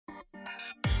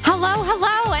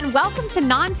Hello, and welcome to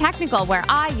Non-Technical, where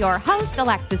I, your host,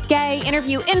 Alexis Gay,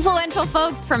 interview influential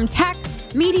folks from tech,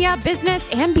 media, business,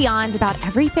 and beyond about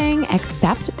everything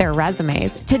except their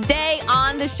resumes. Today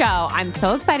on the show, I'm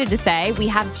so excited to say, we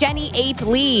have Jenny 8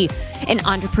 Lee, an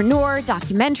entrepreneur,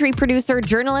 documentary producer,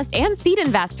 journalist, and seed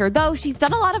investor, though she's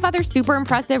done a lot of other super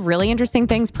impressive, really interesting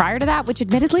things prior to that, which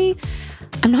admittedly,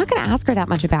 I'm not going to ask her that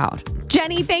much about.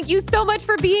 Jenny, thank you so much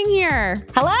for being here.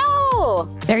 Hello.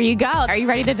 There you go. Are you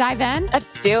ready to dive in?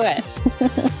 Let's do it.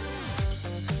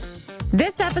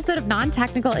 This episode of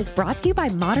Non-Technical is brought to you by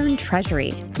Modern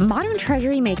Treasury. Modern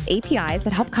Treasury makes APIs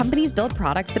that help companies build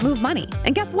products that move money.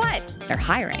 And guess what? They're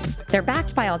hiring. They're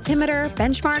backed by Altimeter,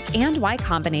 Benchmark, and Y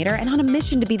Combinator, and on a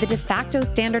mission to be the de facto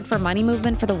standard for money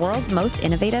movement for the world's most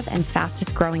innovative and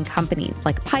fastest growing companies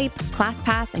like Pipe,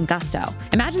 ClassPass, and Gusto.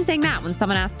 Imagine saying that when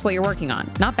someone asks what you're working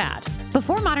on. Not bad.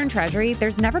 Before Modern Treasury,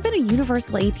 there's never been a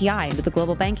universal API into the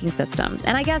global banking system.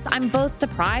 And I guess I'm both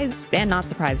surprised and not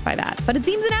surprised by that. But it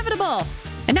seems inevitable.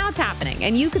 And now it's happening,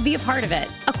 and you could be a part of it.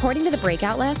 According to the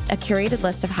Breakout List, a curated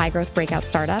list of high-growth breakout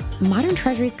startups, Modern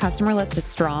Treasury's customer list is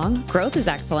strong, growth is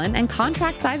excellent, and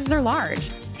contract sizes are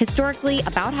large. Historically,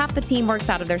 about half the team works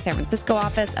out of their San Francisco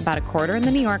office, about a quarter in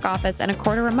the New York office, and a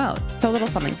quarter remote. So a little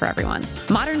something for everyone.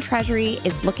 Modern Treasury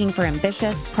is looking for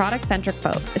ambitious, product-centric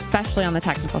folks, especially on the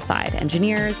technical side,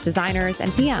 engineers, designers,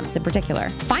 and PMs in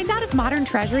particular. Find out if Modern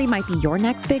Treasury might be your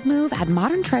next big move at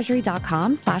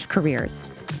moderntreasury.com/careers.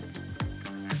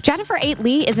 Jennifer 8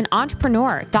 Lee is an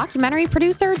entrepreneur, documentary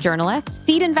producer, journalist,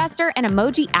 seed investor, and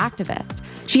emoji activist.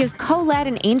 She has co-led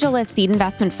an AngelList seed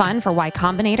investment fund for Y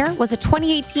Combinator, was a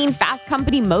 2018 Fast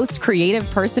Company Most Creative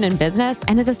Person in Business,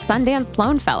 and is a Sundance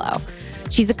Sloan Fellow.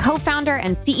 She's a co-founder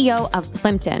and CEO of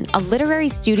Plimpton, a literary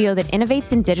studio that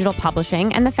innovates in digital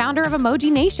publishing, and the founder of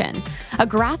Emoji Nation, a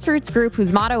grassroots group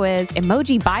whose motto is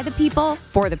emoji by the people,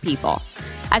 for the people.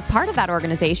 As part of that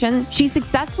organization, she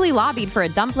successfully lobbied for a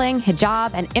dumpling,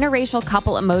 hijab, and interracial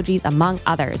couple emojis, among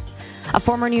others. A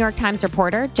former New York Times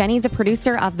reporter, Jenny's a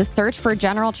producer of The Search for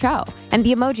General Cho and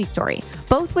The Emoji Story,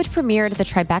 both which premiered at the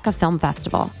Tribeca Film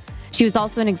Festival. She was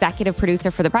also an executive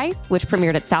producer for The Price, which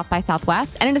premiered at South by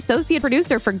Southwest, and an associate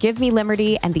producer for Give Me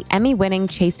Liberty and the Emmy-winning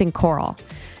Chasing Coral.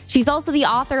 She's also the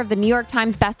author of the New York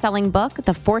Times bestselling book,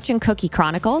 The Fortune Cookie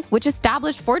Chronicles, which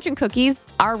established fortune cookies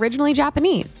are originally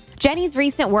Japanese. Jenny's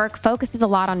recent work focuses a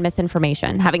lot on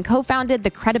misinformation, having co-founded the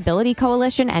Credibility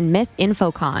Coalition and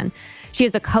Misinfocon. She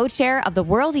is a co-chair of the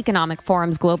World Economic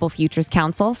Forum's Global Futures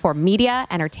Council for Media,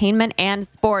 Entertainment, and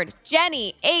Sport.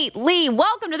 Jenny 8 Lee,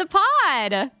 welcome to the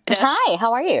pod. Hi,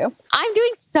 how are you? I'm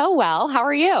doing so well. How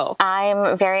are you?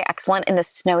 I'm very excellent in this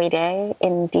snowy day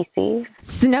in DC.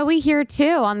 Snowy here too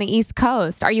on the East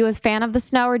Coast. Are you a fan of the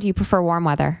snow or do you prefer warm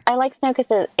weather? I like snow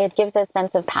because it gives a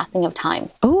sense of passing of time.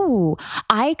 Oh,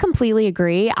 I completely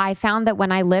agree. I found that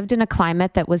when I lived in a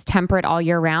climate that was temperate all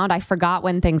year round, I forgot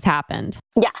when things happened.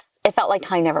 Yes, it felt like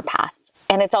time never passed.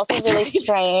 And it's also really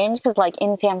strange because like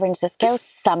in San Francisco,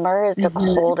 summer is the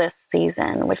coldest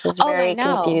season, which is very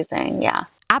confusing. Yeah.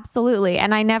 Absolutely.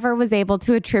 And I never was able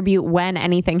to attribute when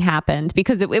anything happened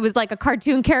because it was like a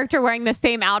cartoon character wearing the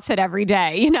same outfit every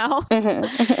day, you know?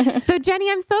 So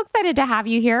Jenny, I'm so excited to have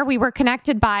you here. We were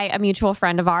connected by a mutual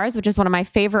friend of ours, which is one of my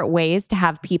favorite ways to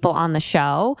have people on the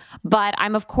show. But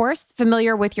I'm, of course,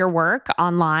 familiar with your work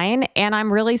online, and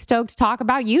I'm really stoked to talk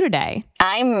about you today.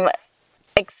 I'm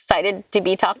excited to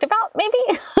be talked about, maybe.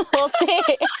 We'll see.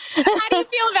 How do you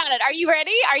feel about it? Are you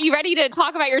ready? Are you ready to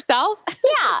talk about yourself?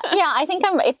 Yeah. I think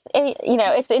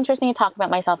it's interesting to talk about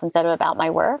myself instead of about my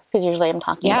work because usually I'm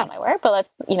talking about my work. But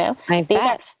these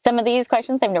are some of these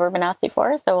questions I've never been asked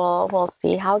before, so we'll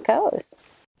see how it goes.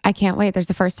 I can't wait. There's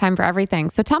a first time for everything.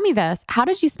 So tell me this: how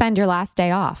did you spend your last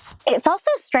day off? It's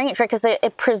also strange, right? Because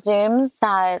it presumes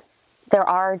that there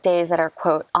are days that are,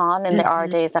 quote, on and there are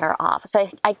days that are off. So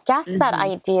I guess that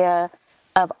idea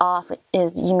of off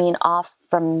is, you mean off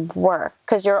from work,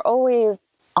 because you're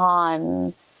always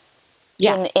on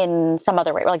in some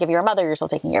other way. Like if you're a mother, you're still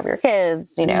taking care of your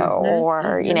kids,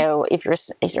 or,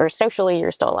 if you're socially,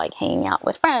 you're still like hanging out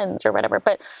with friends or whatever.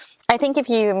 But I think if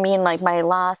you mean like my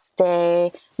last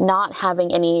day, not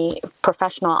having any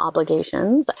professional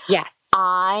obligations. Yes.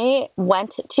 I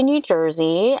went to New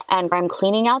Jersey and I'm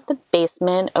cleaning out the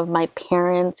basement of my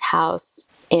parents' house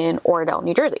in Oradell,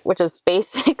 New Jersey, which is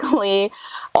basically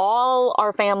all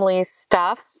our family's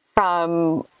stuff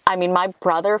my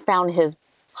brother found his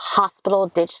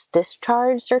hospital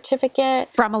discharge certificate.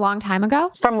 From a long time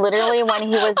ago? From literally when he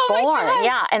was born.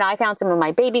 Yeah. And I found some of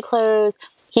my baby clothes.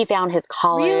 He found his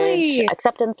college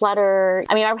acceptance letter.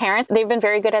 I mean, our parents, they've been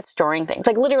very good at storing things.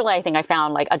 Like literally, I think I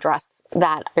found like a dress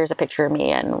that there's a picture of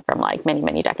me in from like many,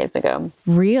 many decades ago.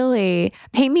 Really?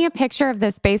 Paint me a picture of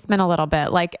this basement a little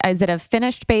bit. Like, is it a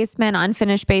finished basement,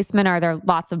 unfinished basement? Are there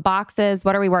lots of boxes?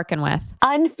 What are we working with?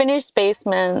 Unfinished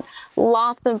basement,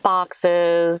 lots of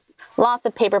boxes, lots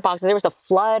of paper boxes. There was a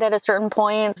flood at a certain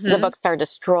point. So the books are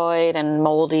destroyed and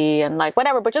moldy and like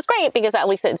whatever, which is great because at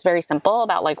least it's very simple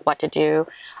about like what to do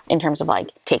in terms of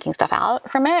like taking stuff out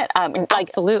from it.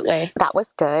 Absolutely. That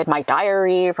was good. My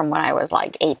diary from when I was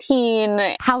like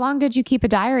 18. How long did you keep a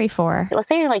diary for? Let's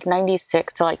say like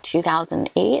 96 to like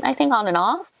 2008, I think, on and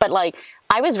off. But like,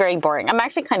 I was very boring. I'm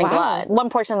actually kind of glad. One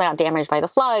portion got damaged by the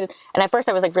flood. And at first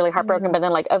I was like really heartbroken. But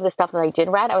then like of the stuff that I did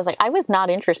read, I was like, I was not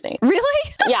interesting.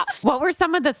 Really? Yeah. What were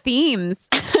some of the themes?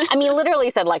 I mean,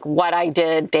 literally said like what I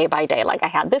did day by day. Like I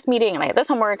had this meeting and I had this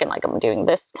homework and like I'm doing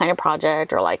this kind of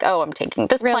project or like, oh, I'm taking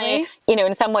this plane. You know,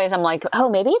 in some ways I'm like, oh,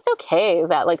 maybe it's okay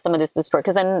that like some of this is true.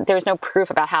 Because then there's no proof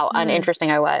about how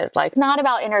uninteresting I was. Like it's not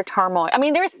about inner turmoil. I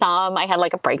mean, there's some, I had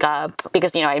like a breakup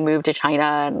because, you know, I moved to China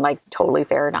and like totally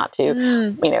fair not to.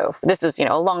 You know, this is, you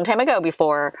know, a long time ago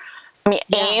before, I mean,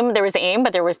 AIM, there was AIM,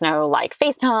 but there was no like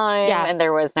FaceTime and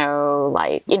there was no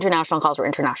like international calls or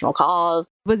international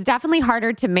calls. It was definitely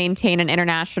harder to maintain an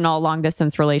international long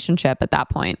distance relationship at that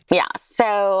point. Yeah.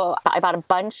 So I bought a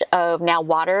bunch of now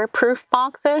waterproof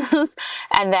boxes.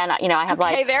 And then, you know, I have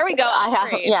Okay, there we go. I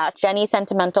have, Jenny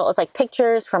Sentimental. It's like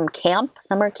pictures from camp,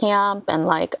 summer camp, and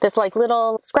like this like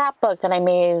little scrapbook that I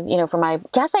made, you know,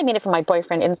 I made it for my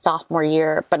boyfriend in sophomore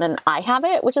year, but then I have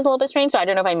it, which is a little bit strange. So I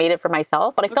don't know if I made it for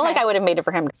myself, but I feel like I would have made it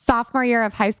for him. Sophomore year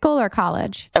of high school or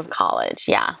college? Of college,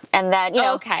 yeah. And then, you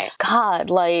know, God,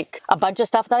 like a bunch of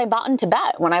stuff that I bought in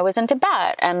Tibet when I was in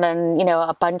Tibet. And then, you know,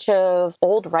 a bunch of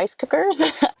old rice cookers.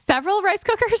 Several rice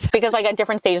cookers? Because like at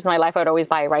different stages in my life, I would always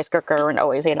buy a rice cooker and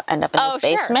always end up in this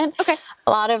basement. Okay.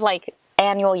 A lot of like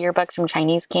annual yearbooks from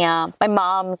Chinese camp, my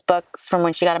mom's books from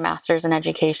when she got a master's in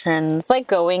education. It's like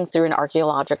going through an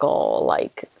archaeological,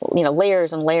 like, you know,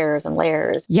 layers and layers and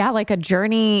layers. Yeah, like a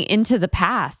journey into the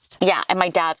past. Yeah, and my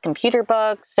dad's computer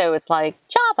books. So it's like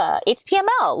Java,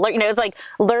 HTML, you know, it's like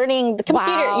learning the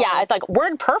computer. Wow. Yeah, it's like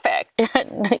word perfect.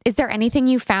 Is there anything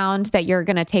you found that you're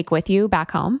going to take with you back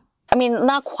home? I mean,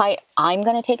 not quite I'm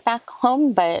going to take back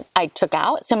home, but I took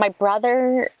out. So my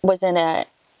brother was in a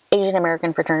Asian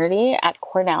American fraternity at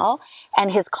Cornell, and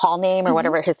his call name or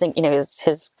whatever his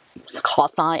call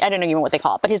sign, I don't know even what they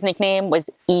call it, but his nickname was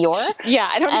Eeyore. Yeah,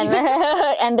 I don't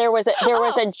know. And there was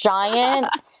a giant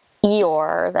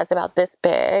Eeyore that's about this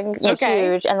big,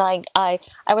 huge, and like I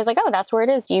was like, oh, that's where it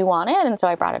is. Do you want it? And so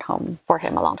I brought it home for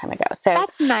him a long time ago. So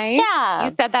that's nice. Yeah, you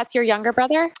said that's your younger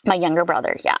brother. My younger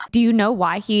brother, yeah. Do you know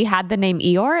why he had the name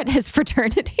Eeyore at his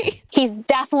fraternity? He's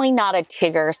definitely not a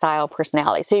Tigger style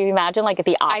personality. So you imagine like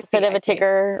the opposite of a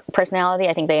Tigger personality.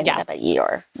 I think they ended up at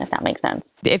Eeyore, if that makes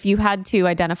sense. If you had to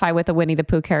identify with a Winnie the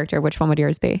Pooh character, which one would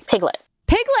yours be? Piglet.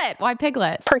 Piglet. Why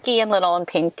Piglet? Perky and little and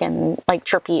pink and like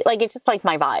chirpy. Like it's just like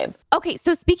my vibe. Okay.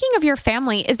 So speaking of your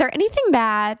family, is there anything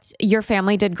that your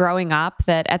family did growing up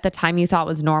that at the time you thought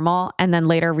was normal and then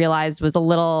later realized was a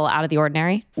little out of the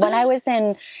ordinary? When I was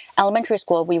in elementary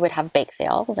school, we would have bake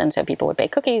sales. And so people would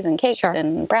bake cookies and cakes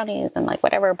and brownies and like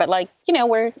whatever. But like, you know,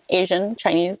 we're Asian,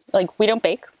 Chinese, like we don't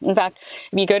bake. In fact,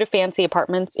 if you go to fancy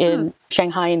apartments in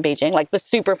Shanghai and Beijing, like the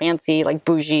super fancy, like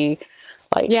bougie,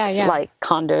 like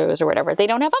condos or whatever, they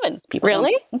don't have ovens. People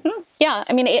really? Yeah.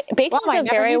 I mean, baking is a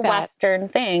very Western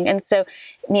thing. And so,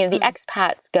 you know, the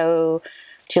expats go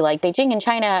to like Beijing and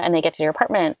China and they get to their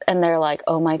apartments and they're like,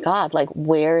 oh my God, like,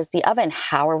 where's the oven?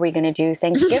 How are we going to do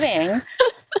Thanksgiving?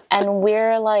 And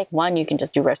we're like, one, you can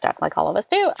just do roast duck like all of us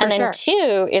do. And then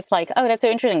two, it's like, oh, that's so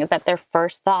interesting that their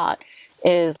first thought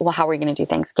is, well, how are we going to do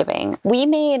Thanksgiving? We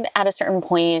made, at a certain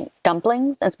point,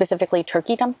 dumplings, and specifically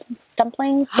turkey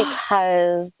dumplings,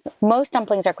 because most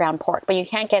dumplings are ground pork, but you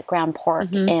can't get ground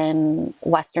pork in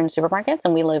Western supermarkets.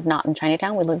 And we live not in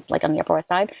Chinatown. We live like on the Upper West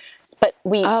Side. But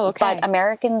but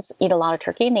Americans eat a lot of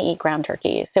turkey and they eat ground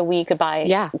turkey. So we could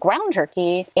buy ground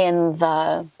turkey in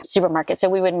the supermarket. So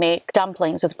we would make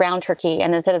dumplings with ground turkey.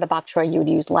 And instead of the bok choy, you would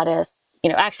use lettuce. You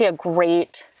know, actually a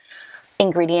great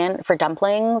ingredient for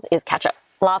dumplings is ketchup.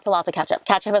 Lots and lots of ketchup.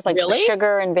 Ketchup is like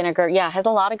sugar and vinegar. Yeah, has a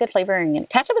lot of good flavoring. And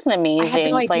ketchup is an amazing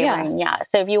flavoring. Yeah.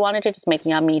 So if you wanted to just make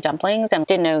yummy dumplings and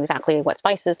didn't know exactly what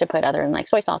spices to put other than like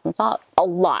soy sauce and salt, a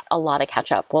lot of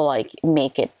ketchup will like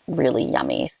make it really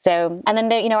yummy. So, and then,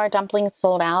 you know, our dumplings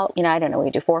sold out, you know, I don't know, we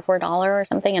do $4 for $1 or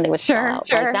something, and they would sell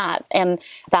out like that. And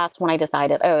that's when I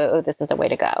decided, oh, this is the way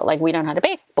to go. Like, we don't know how to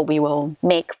bake, but we will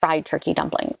make fried turkey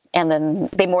dumplings. And then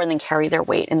they more than carry their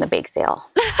weight in the bake sale.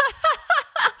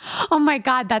 Oh my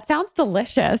God, that sounds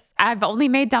delicious. I've only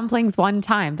made dumplings one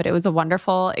time, but it was a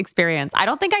wonderful experience. I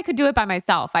don't think I could do it by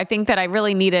myself. I think that I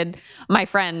really needed my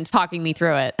friend talking me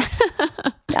through it.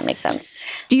 That makes sense.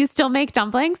 Do you still make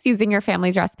dumplings using your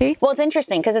family's recipe? Well, it's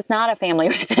interesting because it's not a family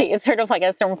recipe. It's sort of like at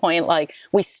a certain point, like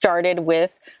we started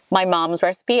with my mom's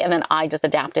recipe and then I just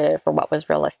adapted it for what was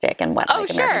realistic and what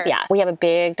Americans. Yeah. We have a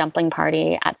big dumpling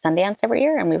party at Sundance every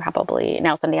year, and we probably,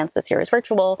 now Sundance this year is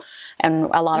virtual and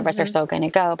a lot of us are still going to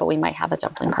go, but we might have a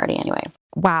dumpling party anyway.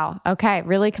 Wow. Okay.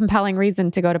 Really compelling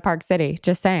reason to go to Park City.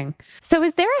 Just saying. So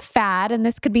is there a fad, and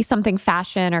this could be something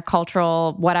fashion or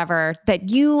cultural, whatever, that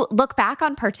you look back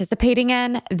on participating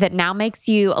in that now makes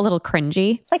you a little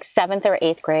cringy? Like 7th or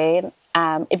 8th grade,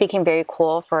 it became very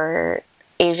cool for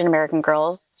Asian American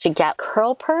girls to get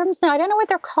curl perms. No, I don't know what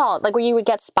they're called. Like where you would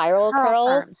get spiral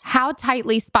curls. Perms. How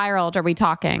tightly spiraled are we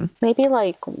talking? Maybe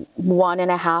like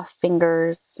 1.5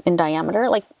 fingers in diameter,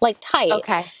 like tight.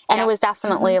 Okay. And it was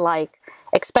definitely like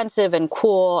expensive and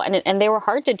cool, and they were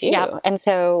hard to do. Yep. And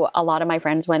so a lot of my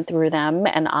friends went through them,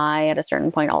 and I at a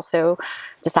certain point also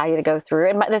decided to go through.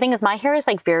 And the thing is, my hair is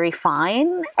like very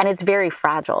fine and it's very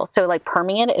fragile. So like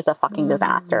perming it is a fucking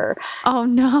disaster. Oh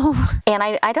no. And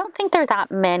I don't think there are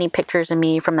that many pictures of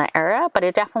me from that era, but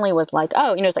it definitely was like,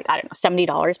 oh, it's like, I don't know,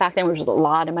 $70 back then, which was a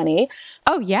lot of money.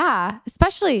 Oh yeah.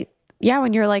 Especially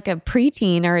when you're like a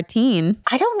preteen or a teen.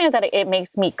 I don't know that it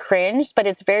makes me cringe, but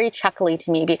it's very chuckly to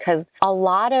me because a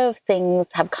lot of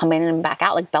things have come in and back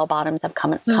out. Like bell bottoms have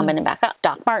come in and back out.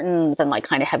 Doc Martens and like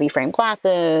kind of heavy frame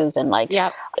glasses and like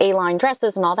A-line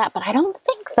dresses and all that. But I don't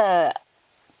think the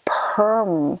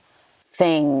perm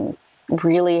thing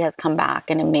really has come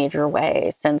back in a major way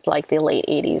since like the late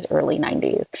 80s, early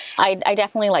 90s. I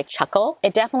definitely like chuckle.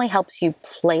 It definitely helps you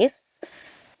place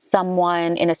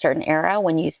someone in a certain era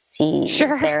when you see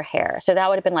their hair. So that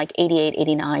would have been like 88,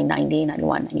 89, 90,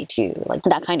 91, 92, like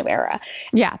that kind of era.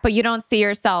 Yeah, but you don't see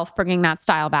yourself bringing that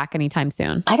style back anytime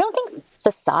soon. I don't think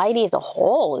society as a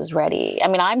whole is ready. I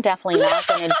mean, I'm definitely not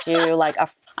going to do like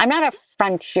I'm not a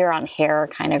frontier on hair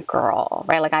kind of girl,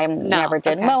 right? Like I never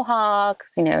did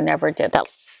mohawks, never did that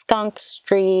skunk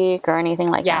streak or anything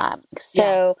like that.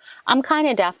 So I'm kind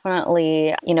of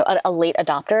definitely, a late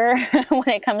adopter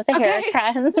when it comes to hair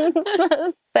trends.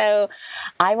 So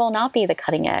I will not be the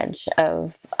cutting edge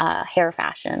of hair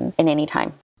fashion in any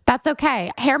time. That's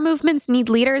okay. Hair movements need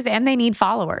leaders and they need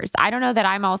followers. I don't know that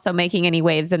I'm also making any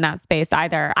waves in that space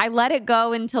either. I let it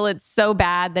go until it's so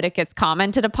bad that it gets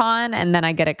commented upon, and then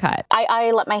I get it cut.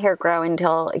 I let my hair grow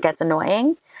until it gets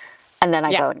annoying, and then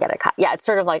I go and get it cut. Yeah, it's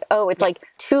sort of like, it's like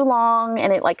too long,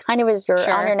 and it like kind of is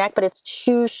on your neck, but it's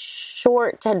too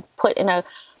short to put in a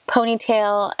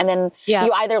ponytail, and then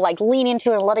you either like lean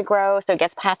into it and let it grow so it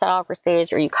gets past that awkward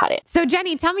stage, or you cut it. So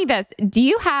Jenny, tell me this. Do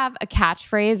you have a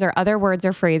catchphrase or other words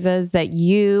or phrases that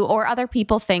you or other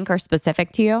people think are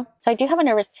specific to you? So I do have a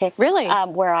nervous tick. Really?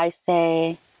 Where I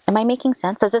say, am I making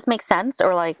sense? Does this make sense?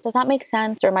 Or like, does that make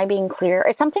sense? Or am I being clear?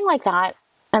 It's something like that.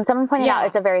 And someone pointed out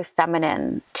it's a very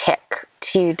feminine tick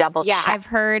to double check. Yeah, I've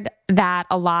heard that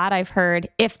a lot. I've heard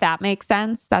if that makes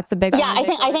sense. That's a big one. Yeah, I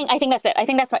think that's it. I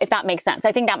think that's if that makes sense.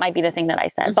 I think that might be the thing that I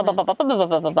said.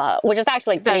 Which is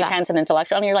actually pretty tense and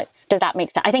intellectual. And you're like, does that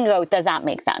make sense? I think does that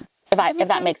make sense? If that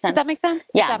makes sense. Does that make sense?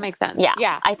 Yeah. Does that make sense?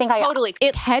 Yeah. I think totally.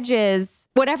 It hedges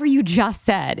whatever you just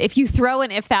said. If you throw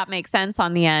an if that makes sense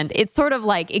on the end, it's sort of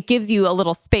like it gives you a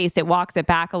little space. It walks it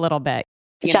back a little bit.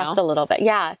 Just a little bit.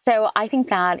 Yeah. So I think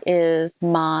that is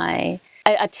a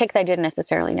tick that I didn't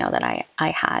necessarily know that I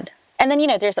had. And then,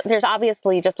 there's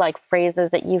obviously just like phrases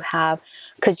that you have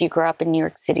because you grew up in New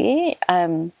York City.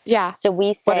 So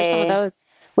we say, what are some of those?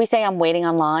 We say I'm waiting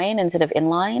online instead of in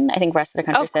line. I think the rest of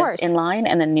the country says in line.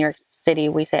 And then New York City,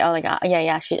 we say, oh, like,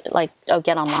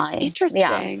 get online. That's interesting.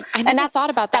 Yeah. I never thought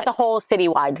about that. That's a whole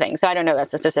citywide thing. So I don't know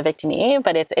that's specific to me,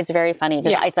 but it's very funny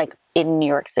because it's like in New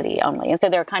York City only. And so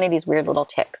there are kind of these weird little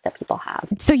ticks that people have.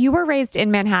 So you were raised in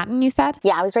Manhattan, you said?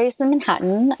 Yeah, I was raised in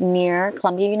Manhattan near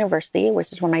Columbia University,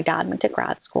 which is where my dad went to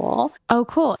grad school. Oh,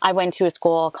 cool. I went to a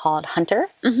school called Hunter.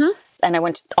 Mm-hmm. And I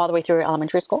went all the way through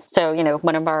elementary school. So,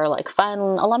 one of our like fun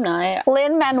alumni,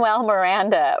 Lin-Manuel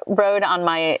Miranda, rode on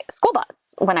my school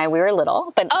bus when we were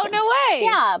little. But no way.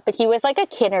 Yeah, but he was like a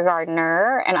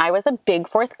kindergartner and I was a big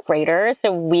fourth grader.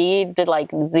 So we did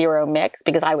like zero mix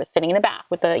because I was sitting in the back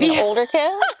with the older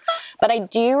kids. But I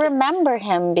do remember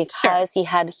him because he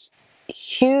had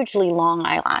hugely long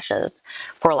eyelashes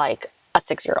for like a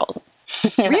 6-year-old.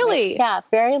 Really? Yeah,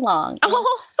 very long.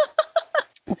 Oh.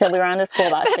 So we were on the school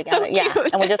bus together. So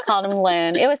cute. And we just called him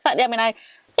Lynn. It was fun. I mean,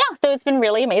 so it's been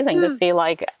really amazing to see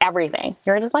like everything.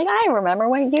 You're just like, I remember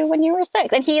when you were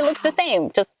 6. And he looks the same,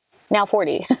 just now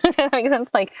 40. Does that make sense?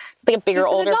 Like, just like a bigger,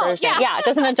 older version. Yeah,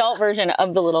 just an adult version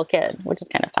of the little kid, which is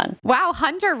kind of fun. Wow,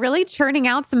 Hunter really churning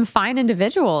out some fine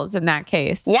individuals in that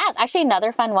case. Yes, actually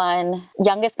another fun one.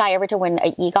 Youngest guy ever to win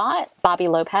a EGOT, Bobby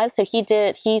Lopez. So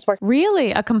he's worked.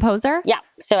 Really? A composer? Yeah.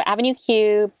 So Avenue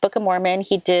Q, Book of Mormon,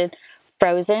 he did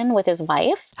Frozen with his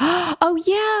wife. Oh,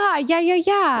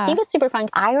 yeah. He was super fun.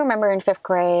 I remember in 5th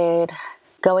grade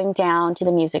going down to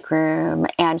the music room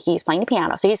and he's playing the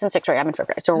piano. So he's in 6th grade, I'm in 5th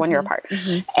grade. So we're 1 year apart.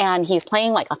 And he's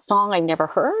playing like a song I've never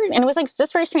heard. And it was like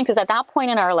just very strange because at that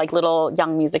point in our like little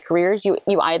young music careers, you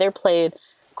either played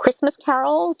Christmas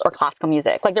carols or classical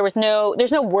music. Like there's no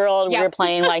world where you're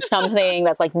playing like something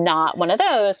that's like not one of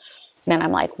those. And then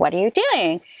I'm like, what are you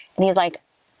doing? And he's like,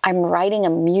 I'm writing a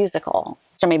musical.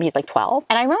 So maybe he's like 12.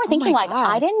 And I remember thinking like,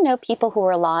 I didn't know people who were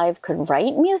alive could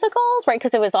write musicals, right?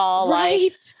 Because it was all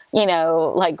like, you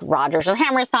know, like Rodgers and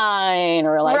Hammerstein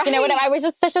or like, you know, whatever. It was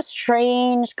just such a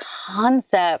strange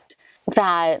concept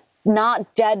that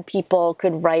not dead people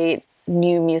could write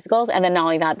new musicals. And then not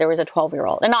only that, there was a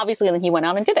 12-year-old. And obviously then he went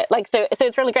out and did it. Like, so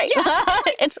it's really great. Yeah.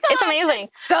 it's amazing.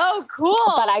 So cool.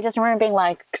 But I just remember being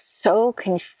like so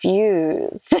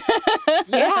confused.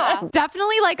 Yeah,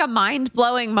 definitely like a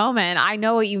mind-blowing moment. I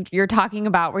know what you're talking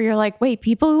about where you're like, wait,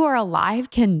 people who are alive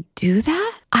can do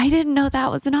that? I didn't know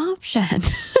that was an option.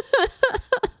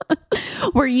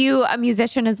 Were you a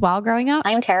musician as well growing up?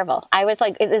 I'm terrible. I was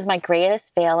like, it is my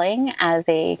greatest failing as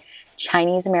a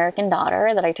Chinese American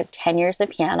daughter that I took 10 years of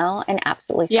piano and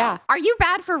absolutely sucked. Yeah. Are you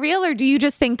bad for real or do you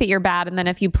just think that you're bad and then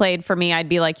if you played for me, I'd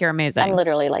be like, you're amazing? I'm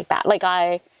literally like that. Like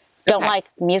I don't like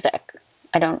music.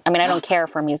 I don't care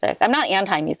for music. I'm not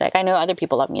anti-music. I know other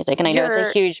people love music and I know it's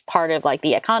a huge part of like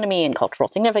the economy and cultural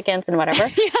significance and whatever.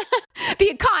 The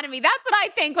economy. That's what I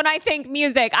think when I think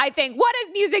music. I think, what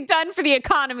has music done for the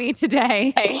economy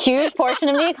today? A huge portion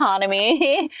of the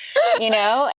economy, you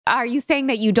know. Are you saying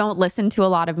that you don't listen to a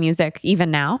lot of music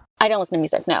even now? I don't listen to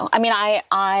music, no. I mean, I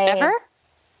Ever?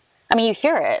 I mean, you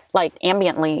hear it like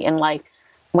ambiently in like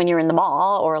when you're in the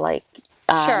mall or like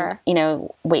you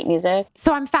know, wait music.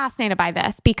 So I'm fascinated by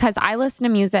this because I listen to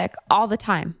music all the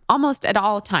time, almost at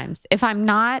all times. If I'm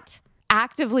not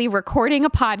actively recording a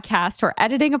podcast or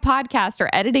editing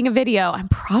a video, I'm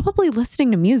probably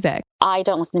listening to music. I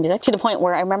don't listen to music to the point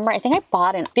where I remember, I think I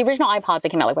bought the original iPods that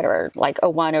came out like whatever, like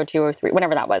 01, 02, 03,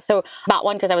 whenever that was. So bought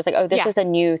one because I was like, oh, this is a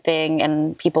new thing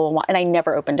and people want, and I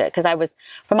never opened it because I was,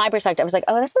 from my perspective, I was like,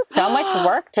 oh, this is so much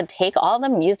work to take all the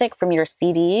music from your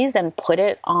CDs and put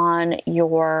it on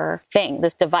your thing,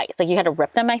 this device. Like you had to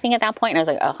rip them, I think at that point. And I was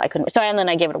like, oh, I couldn't. So, and then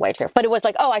I gave it away too. But it was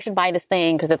like, oh, I should buy this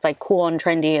thing because it's like cool and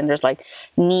trendy and there's like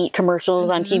neat commercials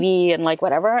on TV and like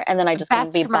whatever. And then I just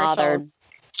couldn't be bothered.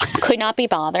 Could not be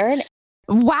bothered.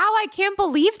 Wow, I can't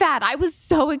believe that. I was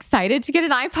so excited to get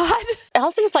an iPod.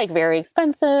 Also just like very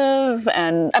expensive.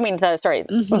 And I mean,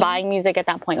 buying music at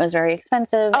that point was very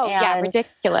expensive. Oh, yeah,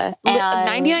 ridiculous.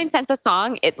 99 cents a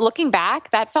song. Looking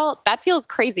back, that feels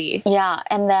crazy. Yeah.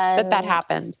 And then that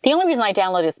happened. The only reason I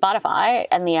downloaded Spotify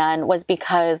in the end was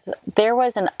because there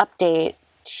was an update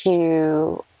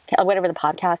to whatever the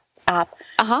podcast app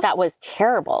that was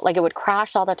terrible. Like it would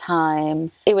crash all the time.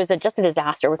 It was just a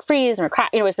disaster. It would freeze and crash.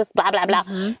 It was just blah, blah, blah.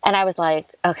 And I was like,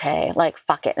 okay, like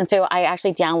fuck it. And so I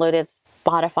actually downloaded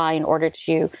Spotify in order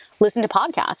to listen to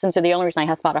podcasts. And so the only reason I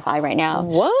have Spotify right now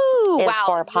is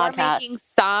for podcasts. You're making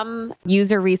some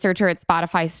user researcher at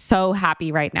Spotify so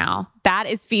happy right now. That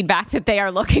is feedback that they are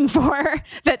looking for,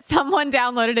 that someone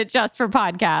downloaded it just for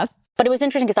podcasts. But it was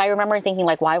interesting because I remember thinking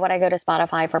like, why would I go to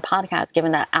Spotify for podcasts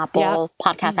given that Apple's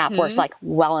podcast app works like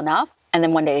well enough? And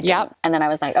then one day it didn't. And then I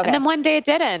was like, okay. And then one day it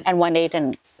didn't. And one day it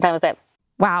didn't. That was it.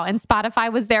 Wow. And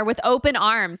Spotify was there with open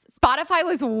arms. Spotify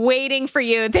was waiting for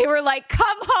you. They were like,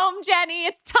 come home, Jenny,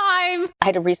 it's time. I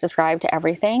had to resubscribe to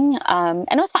everything. And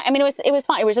it was fine. I mean, it was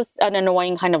fine. It was just an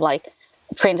annoying kind of like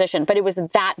transition, but it was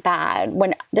that bad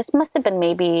when this must have been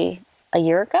maybe a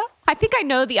year ago. I think I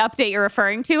know the update you're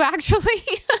referring to, actually.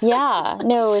 Yeah,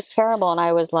 no, it was terrible. And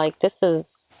I was like,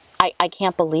 I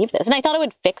can't believe this. And I thought it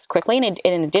would fix quickly and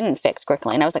it didn't fix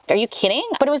quickly. And I was like, are you kidding?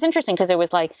 But it was interesting because it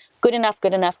was like good enough.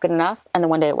 And then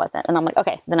one day it wasn't. And I'm like,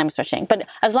 okay, then I'm switching. But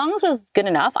as long as it was good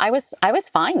enough, I was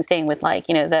fine staying with like,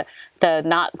 you know, the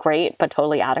not great, but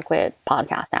totally adequate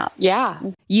podcast app. Yeah.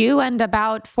 You and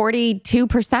about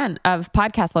 42% of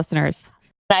podcast listeners.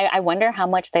 I wonder how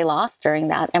much they lost during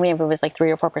that. I mean, if it was like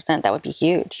 3 or 4%, that would be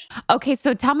huge. Okay,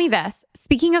 so tell me this.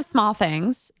 Speaking of small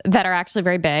things that are actually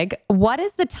very big, what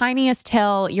is the tiniest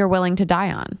hill you're willing to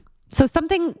die on? So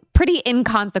something pretty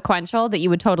inconsequential that you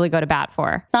would totally go to bat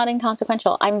for. It's not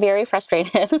inconsequential. I'm very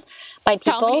frustrated by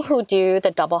people who do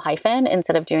the double hyphen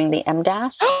instead of doing the M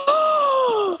dash.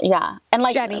 Yeah. And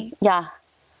like, Jenny. Yeah.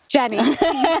 Jenny,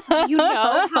 do you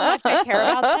know how much I care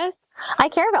about this? I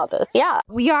care about this. Yeah.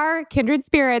 We are kindred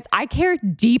spirits. I care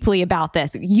deeply about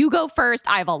this. You go first.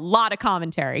 I have a lot of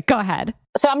commentary. Go ahead.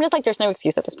 So I'm just like, there's no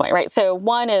excuse at this point, right? So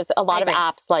one is a lot of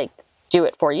apps like do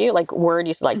it for you. Like Word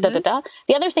used to like da-da-da.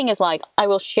 The other thing is like, I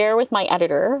will share with my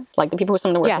editor, like the people who some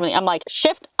of the work with me, I'm like,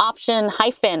 Shift Option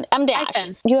hyphen M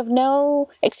dash. You have no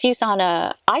excuse on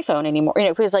a iPhone anymore. You know,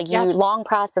 because like you long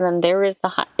press and then there is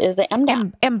the M dash.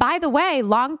 And by the way,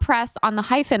 long press on the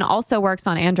hyphen also works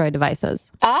on Android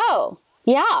devices. Oh.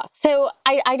 Yeah. So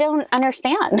I don't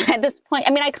understand at this point.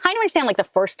 I mean, I kind of understand like the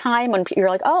first time when you're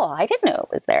like, oh, I didn't know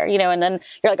it was there, you know, and then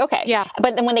you're like, okay. Yeah.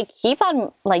 But then when they keep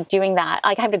on like doing that,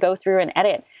 like I have to go through and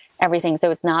edit everything. So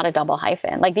it's not a double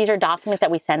hyphen. Like these are documents that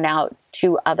we send out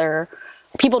to other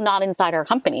people not inside our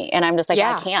company. And I'm just like,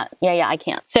 I can't. Yeah, I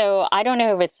can't. So I don't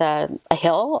know if it's a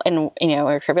hill and, you know,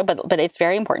 or trivial, but it's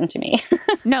very important to me.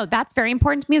 No, that's very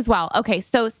important to me as well. Okay,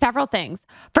 so several things.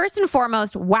 First and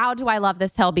foremost, wow, do I love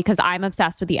this hill because I'm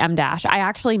obsessed with the M dash. I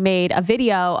actually made a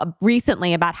video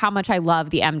recently about how much I love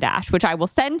the M dash, which I will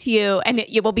send to you, and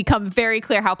it will become very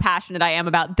clear how passionate I am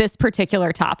about this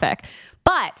particular topic.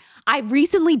 But I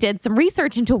recently did some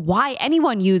research into why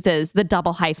anyone uses the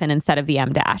double hyphen instead of the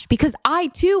M dash, because I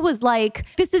too was like,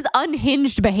 this is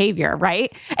unhinged behavior,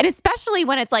 right? And especially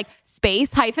when it's like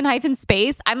space, hyphen, hyphen,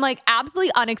 space, I'm like,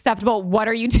 absolutely unacceptable. What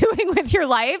are you doing with your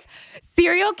life?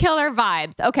 Serial killer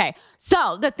vibes. Okay.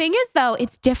 So the thing is though,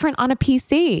 it's different on a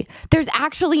PC. There's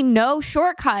actually no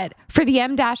shortcut for the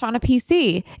M dash on a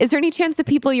PC. Is there any chance that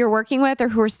people you're working with or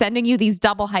who are sending you these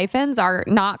double hyphens are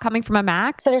not coming from a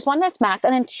Mac? So there's one that's Macs,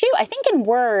 and then two, I think in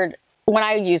Word, when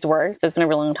I used Word, so it's been a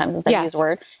really long time since I used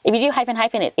Word, if you do hyphen,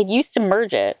 hyphen, it used to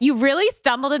merge it. You really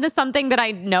stumbled into something that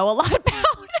I know a lot about.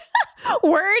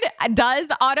 Word does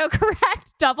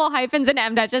autocorrect double hyphens and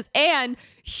M dashes. And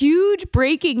huge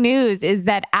breaking news is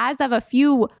that as of a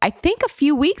few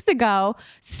weeks ago,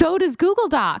 so does Google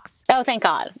Docs. Oh, thank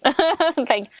God.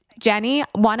 Jenny,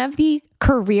 one of the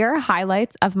career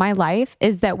highlights of my life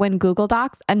is that when Google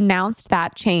Docs announced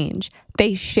that change,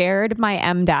 they shared my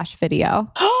M dash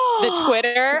video.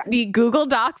 The Google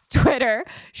Docs Twitter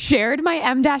shared my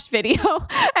M dash video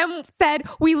and said,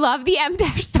 we love the M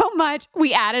dash so much,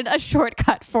 we added a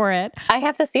shortcut for it. I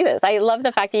have to see this. I love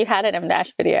the fact that you had an M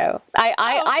dash video.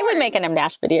 I would make an M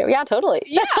dash video. Yeah, totally.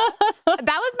 Yeah. That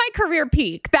was my career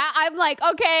peak. That I'm like,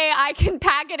 okay, I can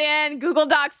pack it in. Google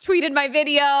Docs tweeted my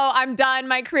video. I'm done.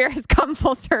 My career has come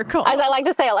full circle. As I like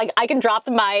to say, like I can drop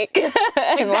the mic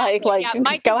and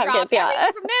go have kids.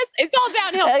 Yeah. From this, it's all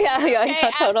downhill.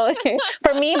 Yeah, totally.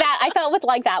 For me, that I felt with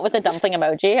the dumpling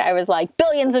emoji. I was like,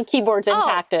 billions of keyboards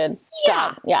impacted.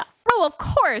 Yeah. Yeah. Oh, of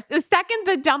course. The second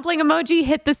the dumpling emoji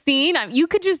hit the scene, you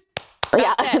could just...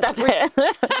 That's it.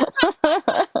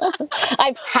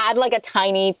 I've had like a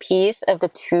tiny piece of the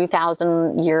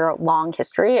 2,000-year-long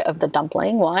history of the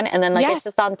dumpling one. And then it's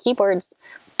just on keyboards,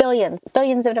 billions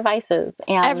of devices.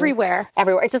 And everywhere.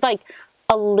 It's just like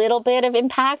a little bit of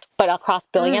impact, but across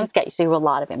billions gets you a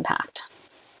lot of impact.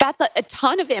 That's a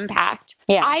ton of impact.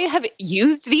 Yeah. I have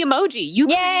used the emoji. You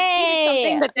created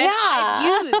something that then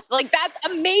I used. Like, that's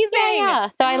amazing. Yeah.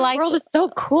 So I like... The world is so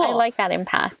cool. I like that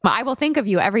impact. I will think of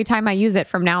you every time I use it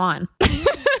from now on.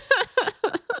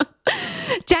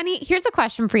 Jenny, here's a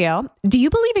question for you. Do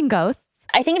you believe in ghosts?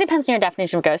 I think it depends on your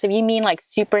definition of ghosts. If you mean like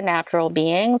supernatural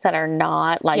beings that are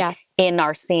not like in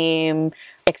our same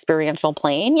experiential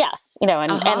plane, yes, and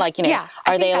like,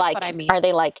 are they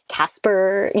like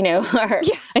Casper, or,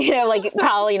 like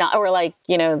probably not, or like,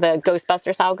 the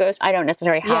Ghostbuster style ghost. I don't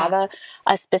necessarily have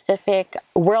a specific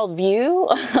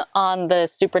worldview on the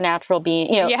supernatural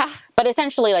being, but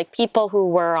essentially like people who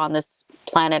were on this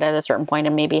planet at a certain point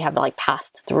and maybe have like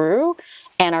passed through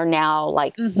and are now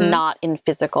like not in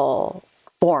physical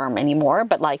form anymore,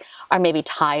 but like are maybe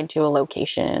tied to a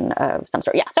location of some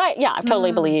sort. Yeah. So I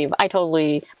totally believe, I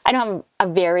don't have a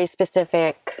very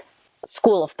specific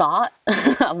school of thought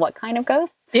on what kind of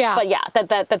ghosts. Yeah. But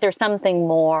that there's something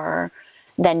more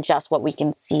than just what we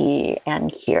can see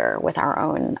and hear with our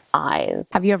own eyes.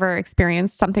 Have you ever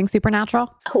experienced something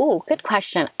supernatural? Oh, good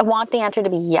question. I want the answer to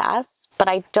be yes, but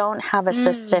I don't have a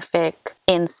specific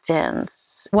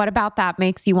instance. What about that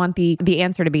makes you want the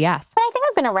answer to be yes? But I think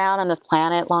I've been around on this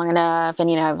planet long enough and,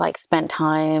 I've like spent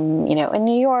time, in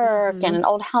New York and in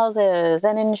old houses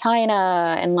and in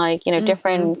China and like,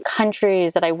 different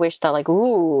countries that I wish that like,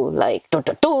 like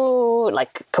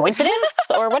coincidence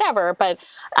or whatever. But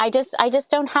I just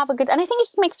don't have a good, and I think it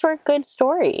just makes for a good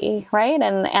story. Right.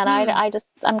 And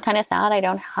I'm kind of sad I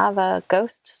don't have a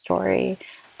ghost story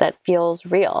that feels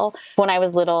real. When I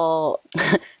was little,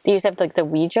 they used to have like the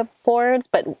Ouija boards,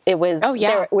 but it was,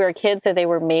 we were kids, so they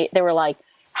were like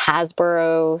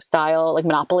Hasbro style, like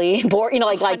Monopoly board,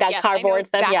 like that yes, cardboard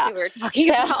stuff. Exactly what we're talking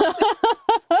about.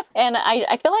 And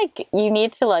I feel like you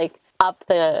need to like up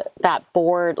that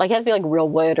board, like it has to be like real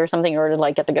wood or something in order to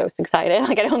like get the ghosts excited.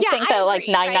 Like I don't think that like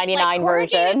 $9.99 right?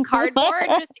 version cardboard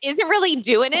just isn't really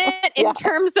doing it in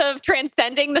terms of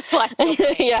transcending the celestial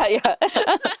plane. yeah.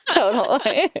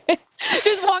 Totally.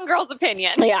 Just one girl's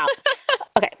opinion. Yeah.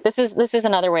 Okay. This is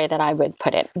another way that I would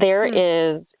put it. There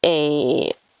is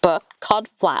a book called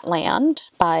Flatland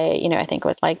by, I think it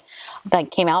was like,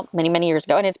 that came out many, many years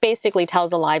ago. And it's basically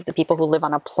tells the lives of people who live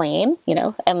on a plane,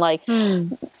 and like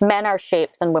men are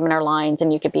shapes and women are lines,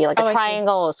 and you could be like a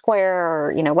triangle, a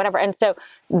square, or, whatever. And so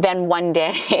then one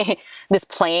day this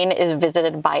plane is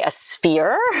visited by a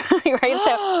sphere,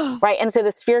 right? Right. And so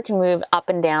the sphere can move up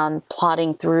and down,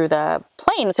 plodding through the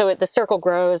plane. So the circle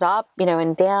grows up,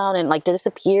 and down and like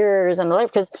disappears and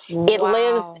because it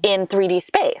lives in 3D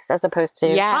space as opposed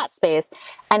to flat space.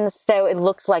 And so it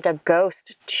looks like a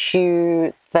ghost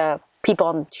to the people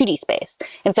in 2D space.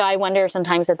 And so I wonder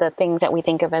sometimes that the things that we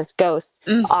think of as ghosts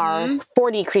are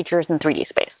 4D creatures in 3D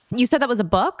space. You said that was a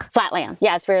book? Flatland.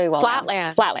 Yeah, it's very well Flatland.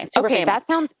 known. Flatland. Super famous. That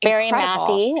sounds very incredible.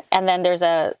 mathy. And then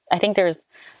I think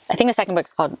the second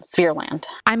book's called Sphereland.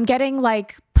 I'm getting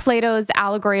like Plato's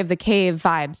Allegory of the Cave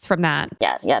vibes from that.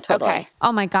 Yeah, totally. Okay.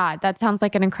 Oh my God. That sounds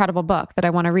like an incredible book that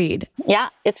I want to read. Yeah,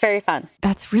 it's very fun.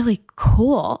 That's really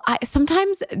cool.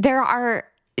 Sometimes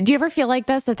do you ever feel like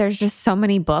this, that there's just so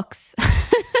many books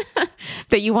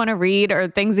that you want to read or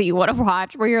things that you want to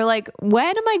watch where you're like,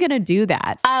 when am I going to do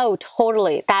that? Oh,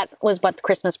 totally. That was what the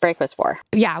Christmas break was for.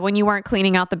 Yeah. When you weren't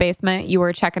cleaning out the basement, you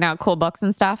were checking out cool books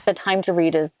and stuff. The time to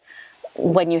read is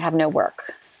when you have no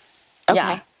work.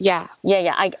 Okay. Yeah.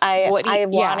 I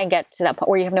want to get to that point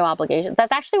where you have no obligations.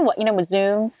 That's actually what, with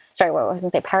Zoom. Sorry, what I was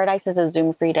going to say. Paradise is a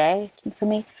Zoom-free day for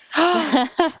me.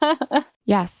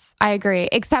 Yes, I agree.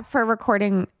 Except for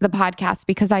recording the podcast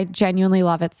because I genuinely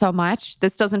love it so much.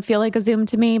 This doesn't feel like a Zoom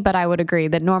to me, but I would agree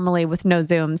that normally with no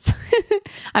Zooms,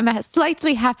 I'm a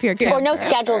slightly happier camper. Or no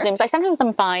scheduled Zooms. Like sometimes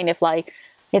I'm fine if like,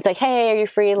 it's like, hey, are you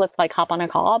free? Let's like hop on a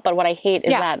call. But what I hate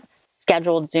is that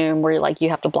scheduled Zoom where you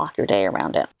have to block your day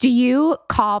around it. Do you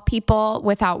call people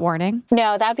without warning?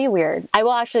 No, that'd be weird. I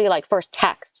will actually first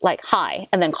text hi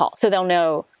and then call. So they'll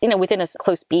know, within a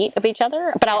close beat of each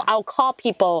other. But I'll call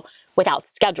people without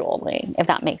scheduling, if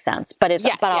that makes sense. But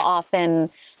I'll often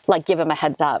give them a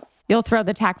heads up. You'll throw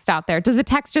the text out there. Does the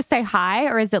text just say hi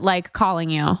or is it like calling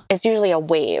you? It's usually a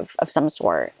wave of some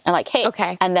sort. And hey.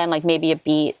 Okay. And then maybe a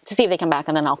beat to see if they come back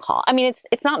and then I'll call. I mean,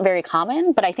 it's not very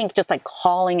common, but I think just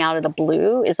calling out of the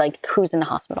blue is who's in the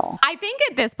hospital. I think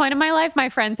at this point in my life, my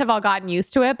friends have all gotten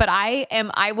used to it, but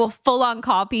I will full on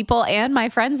call people and my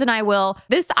friends and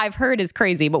this I've heard is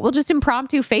crazy, but we'll just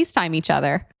impromptu FaceTime each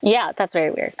other. Yeah, that's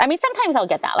very weird. I mean, sometimes I'll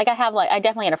get that. I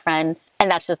definitely had a friend and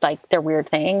that's just their weird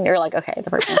thing. They're like, okay, the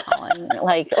person's calling.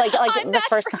 the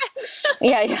first time.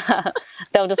 Yeah.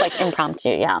 They'll just impromptu.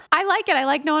 Yeah. I like it. I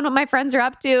like knowing what my friends are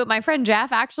up to. My friend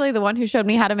Jeff, actually, the one who showed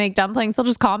me how to make dumplings, he'll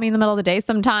just call me in the middle of the day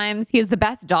sometimes. He has the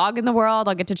best dog in the world.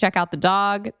 I'll get to check out the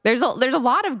dog. There's a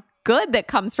lot of good that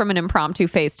comes from an impromptu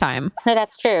FaceTime. No,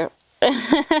 that's true.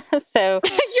 So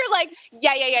you're like,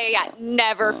 yeah.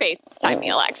 Never FaceTime me,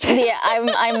 Alexa. Yeah, I'm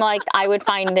I would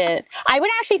find it. I would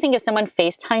actually think if someone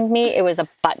FaceTimed me, it was a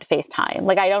butt FaceTime.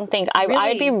 I don't think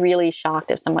I'd be really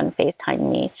shocked if someone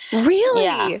FaceTimed me.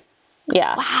 Really?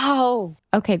 Yeah. Wow.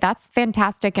 Okay, that's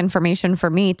fantastic information for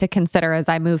me to consider as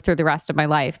I move through the rest of my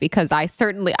life because I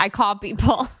call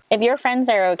people. If your friends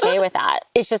are okay with that,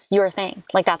 it's just your thing.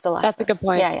 That's a lot. That's a good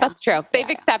point. Yeah. That's true. They've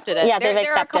accepted it. Yeah, they've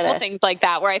accepted it. There are a couple things like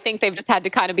that where I think they've just had to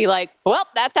kind of be like, well,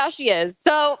 that's how she is.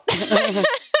 So,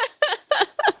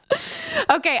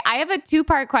 okay, I have a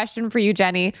 2-part question for you,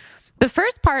 Jenny. The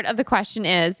first part of the question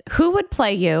is, who would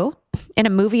play you in a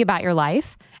movie about your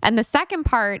life? And the second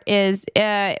part is,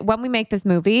 when we make this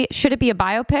movie, should it be a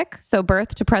biopic, so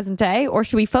birth to present day, or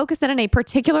should we focus in on a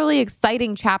particularly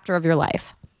exciting chapter of your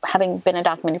life? Having been a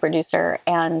documentary producer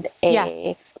and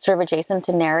a sort of adjacent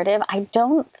to narrative, I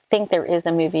don't think there is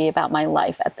a movie about my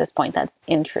life at this point that's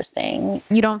interesting.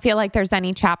 You don't feel like there's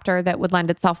any chapter that would lend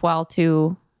itself well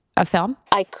to a film?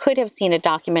 I could have seen a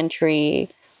documentary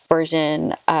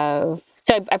version of...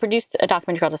 So I produced a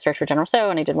documentary called A Search for General Tso,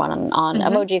 and I did one on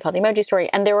emoji called The Emoji Story.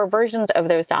 And there were versions of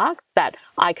those docs that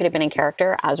I could have been in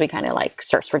character as we kind of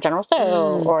searched for General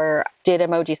Tso or did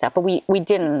emoji stuff, but we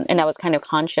didn't, and I was kind of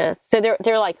conscious. So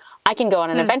they're I can go on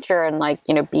an adventure and like,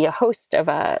 be a host of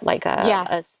a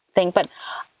thing. But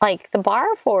like the bar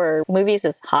for movies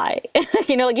is high. Like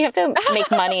you have to make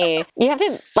money. You have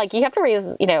to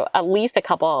raise, at least a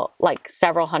couple, like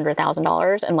several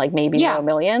 $100,000 and like maybe no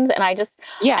millions. And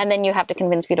and then you have to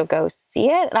convince people to go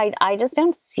see it. And I just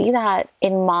don't see that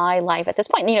in my life at this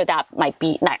point. That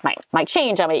might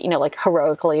change. I might, like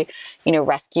heroically,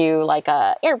 rescue like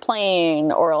a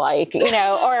airplane or like,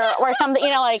 or something,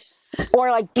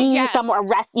 or like be somewhere,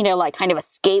 like kind of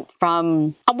escape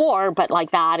from a war. But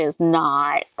like that is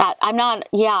not that. I'm not.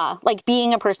 Yeah, like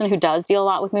being a person who does deal a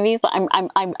lot with movies,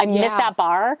 I miss that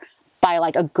bar by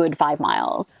like a good 5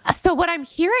 miles. So what I'm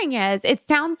hearing is, it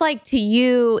sounds like to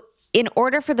you, in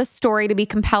order for the story to be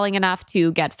compelling enough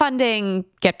to get funding,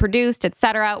 get produced, et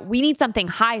cetera, we need something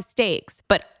high stakes.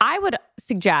 But I would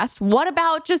suggest, what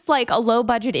about just like a low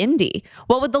budget indie?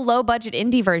 What would the low budget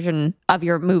indie version of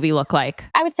your movie look like?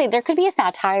 I would say there could be a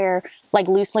satire like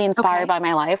loosely inspired by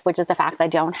my life, which is the fact that I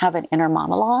don't have an inner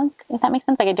monologue, if that makes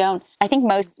sense. Like I think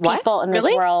most people in this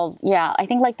world, I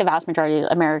think like the vast majority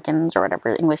of Americans or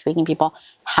whatever, English speaking people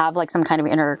have like some kind of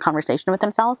inner conversation with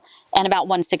themselves. And about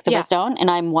 1/6 of us don't. And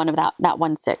I'm one of that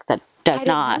 1/6 that does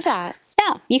not. I didn't know that.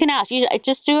 Yeah, you can ask. You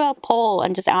just do a poll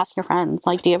and just ask your friends,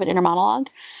 like, do you have an inner monologue?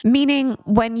 Meaning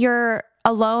when you're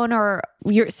alone or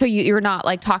you're not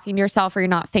like talking to yourself, or you're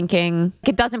not thinking,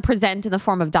 it doesn't present in the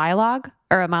form of dialogue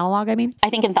or a monologue, I mean?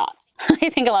 I think in thoughts. I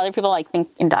think a lot of people like think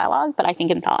in dialogue, but I think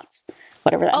in thoughts.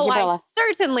 Whatever that. I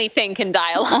certainly think in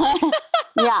dialogue.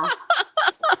 Yeah.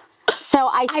 So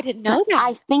I didn't know that.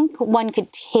 I think one could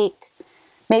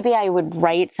maybe I would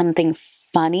write something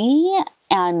funny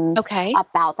and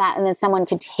about that, and then someone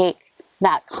could take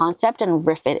that concept and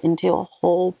riff it into a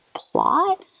whole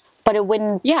plot. But it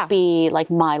wouldn't be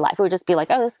like my life. It would just be like,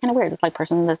 oh, this is kind of weird. This like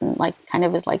person doesn't like, kind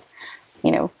of is like,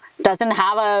 doesn't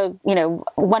have a,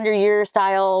 Wonder Year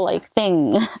style like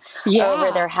thing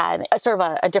over their head. Sort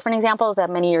of a different example is that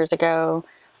many years ago,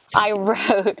 I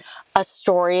wrote a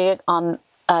story on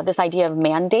this idea of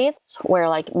mandates, where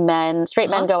like straight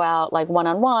men go out like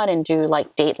one-on-one and do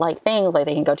like date-like things. Like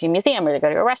they can go to a museum, or they go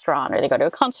to a restaurant, or they go to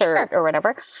a concert or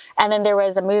whatever. And then there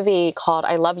was a movie called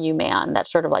I Love You Man that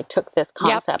sort of like took this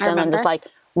concept and then just like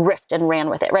riffed and ran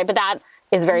with it. Right. But that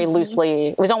is very loosely,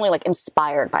 it was only like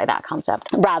inspired by that concept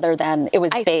rather than it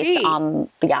was based on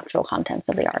the actual contents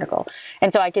of the article.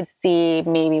 And so I could see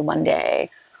maybe one day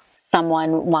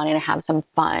someone wanting to have some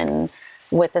fun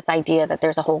with this idea that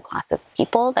there's a whole class of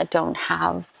people that don't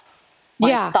have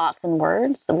thoughts and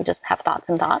words. So we just have thoughts